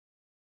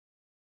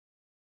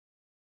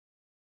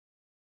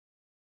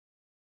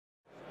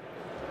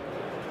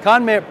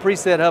Conmet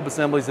preset hub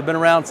assemblies have been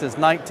around since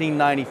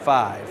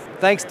 1995.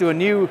 Thanks to a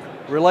new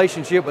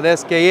relationship with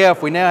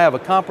SKF, we now have a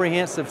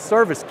comprehensive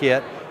service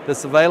kit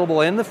that's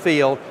available in the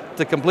field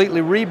to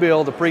completely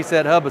rebuild the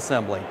preset hub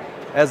assembly.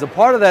 As a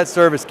part of that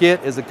service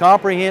kit is a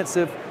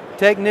comprehensive,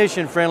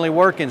 technician-friendly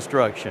work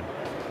instruction.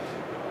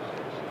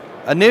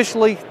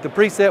 Initially, the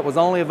preset was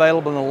only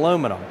available in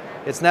aluminum.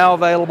 It's now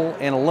available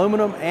in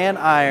aluminum and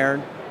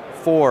iron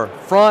for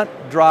front,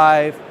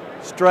 drive,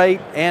 straight,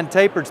 and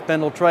tapered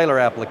spindle trailer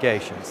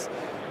applications.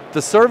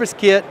 The service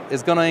kit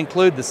is going to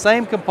include the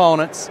same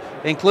components,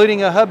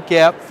 including a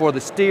hubcap for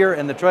the steer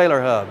and the trailer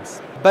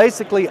hubs.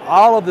 Basically,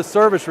 all of the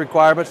service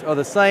requirements are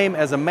the same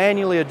as a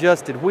manually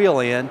adjusted wheel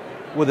end,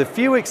 with a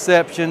few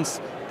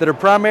exceptions that are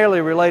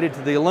primarily related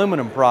to the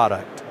aluminum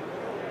product.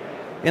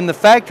 In the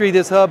factory,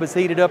 this hub is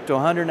heated up to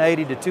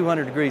 180 to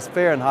 200 degrees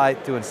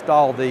Fahrenheit to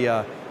install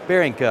the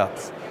bearing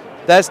cups.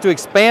 That's to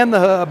expand the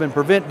hub and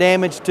prevent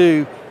damage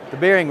to the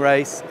bearing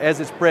race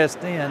as it's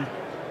pressed in.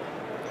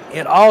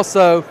 It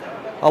also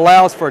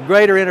allows for a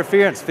greater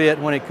interference fit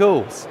when it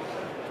cools.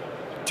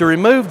 To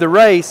remove the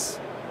race,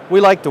 we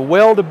like to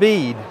weld a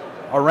bead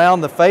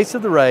around the face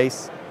of the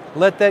race,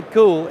 let that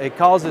cool. It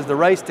causes the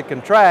race to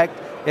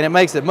contract, and it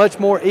makes it much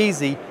more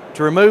easy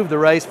to remove the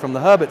race from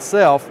the hub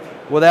itself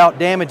without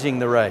damaging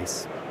the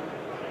race.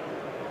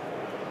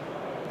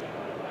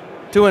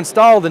 To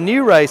install the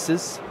new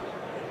races,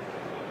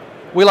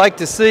 we like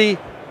to see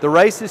the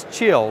races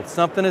chilled,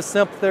 something as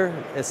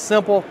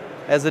simple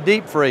as a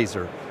deep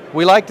freezer.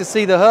 We like to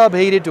see the hub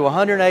heated to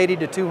 180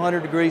 to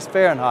 200 degrees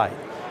Fahrenheit.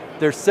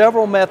 There's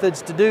several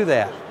methods to do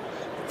that,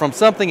 from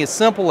something as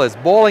simple as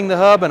boiling the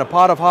hub in a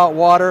pot of hot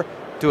water,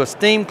 to a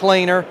steam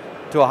cleaner,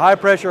 to a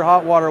high-pressure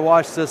hot water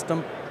wash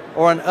system,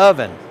 or an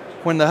oven.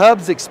 When the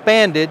hub's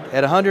expanded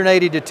at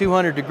 180 to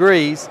 200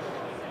 degrees,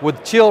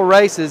 with chill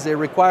races, it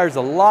requires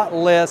a lot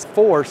less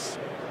force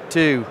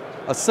to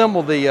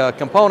assemble the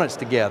components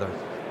together.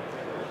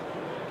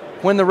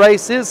 When the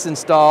race is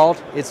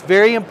installed, it's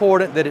very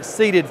important that it's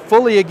seated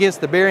fully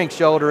against the bearing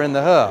shoulder in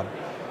the hub.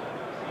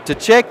 To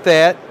check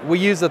that, we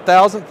use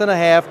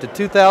 1/1000 to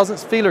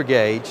 2/1000 feeler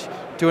gauge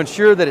to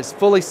ensure that it's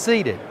fully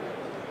seated.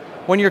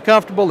 When you're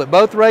comfortable that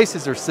both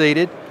races are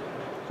seated,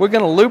 we're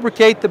going to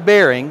lubricate the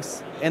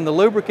bearings and the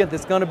lubricant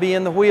that's going to be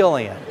in the wheel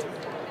end.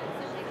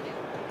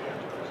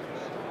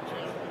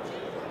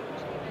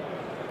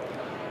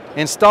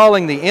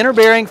 Installing the inner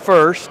bearing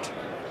first,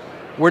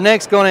 we're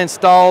next going to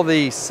install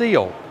the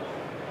seal.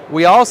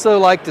 We also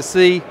like to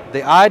see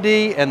the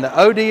ID and the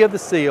OD of the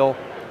seal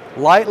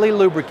lightly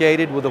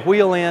lubricated with a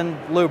wheel end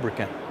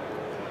lubricant.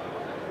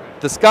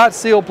 The Scott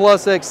Seal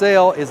Plus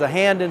XL is a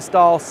hand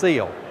install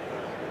seal.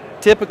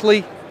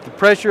 Typically, the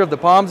pressure of the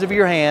palms of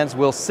your hands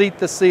will seat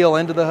the seal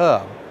into the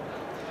hub.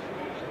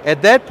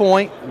 At that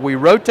point, we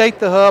rotate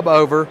the hub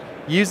over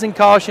using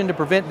caution to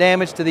prevent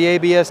damage to the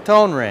ABS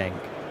tone ring.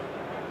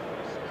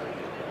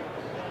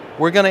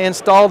 We're going to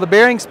install the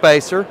bearing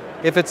spacer.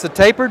 If it's a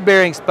tapered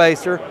bearing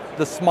spacer,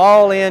 the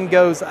small end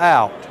goes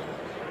out.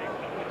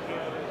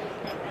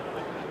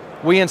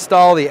 We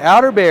install the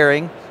outer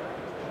bearing,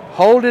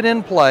 hold it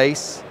in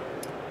place,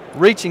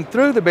 reaching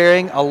through the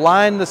bearing,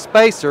 align the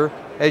spacer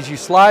as you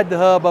slide the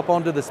hub up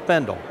onto the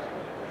spindle.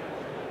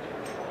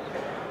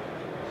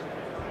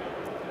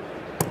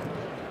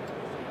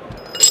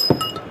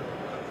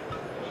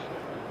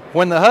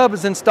 When the hub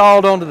is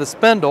installed onto the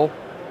spindle,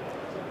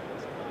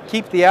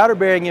 keep the outer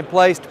bearing in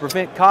place to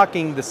prevent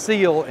cocking the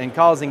seal and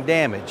causing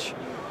damage.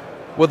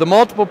 With a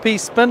multiple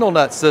piece spindle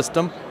nut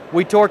system,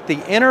 we torque the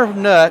inner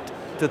nut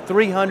to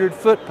 300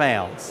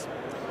 foot-pounds.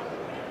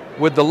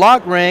 With the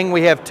lock ring,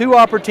 we have two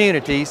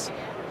opportunities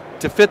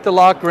to fit the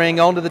lock ring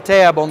onto the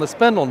tab on the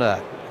spindle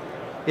nut.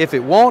 If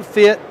it won't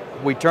fit,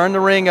 we turn the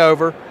ring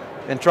over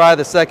and try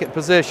the second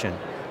position.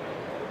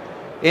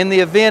 In the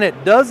event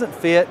it doesn't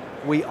fit,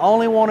 we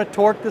only want to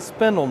torque the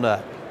spindle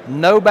nut.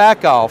 No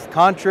back off,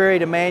 contrary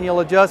to manual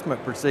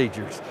adjustment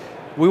procedures.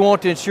 We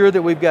want to ensure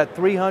that we've got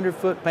 300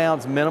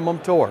 foot-pounds minimum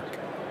torque.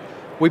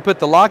 We put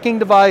the locking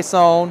device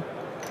on.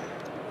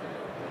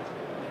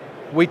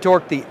 We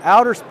torque the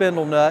outer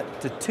spindle nut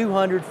to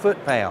 200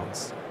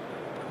 foot-pounds.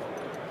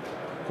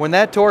 When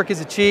that torque is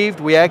achieved,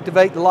 we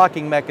activate the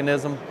locking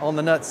mechanism on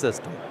the nut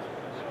system.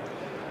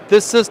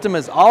 This system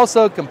is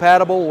also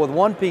compatible with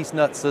one-piece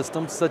nut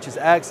systems such as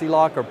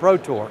AxiLock or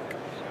ProTorque.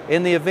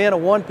 In the event a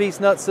one-piece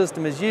nut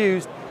system is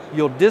used,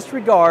 you'll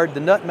disregard the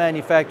nut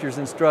manufacturer's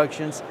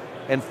instructions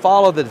and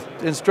follow the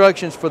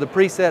instructions for the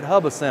preset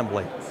hub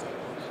assembly.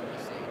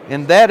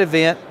 In that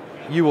event,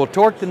 you will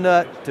torque the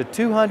nut to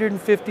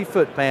 250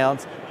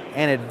 foot-pounds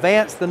and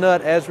advance the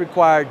nut as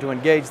required to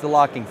engage the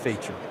locking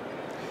feature.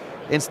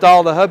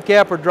 Install the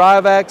hubcap or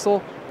drive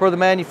axle per the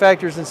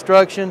manufacturer's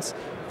instructions,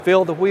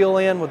 fill the wheel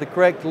in with the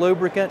correct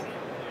lubricant,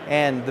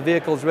 and the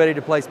vehicle is ready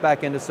to place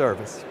back into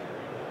service.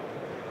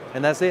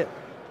 And that's it.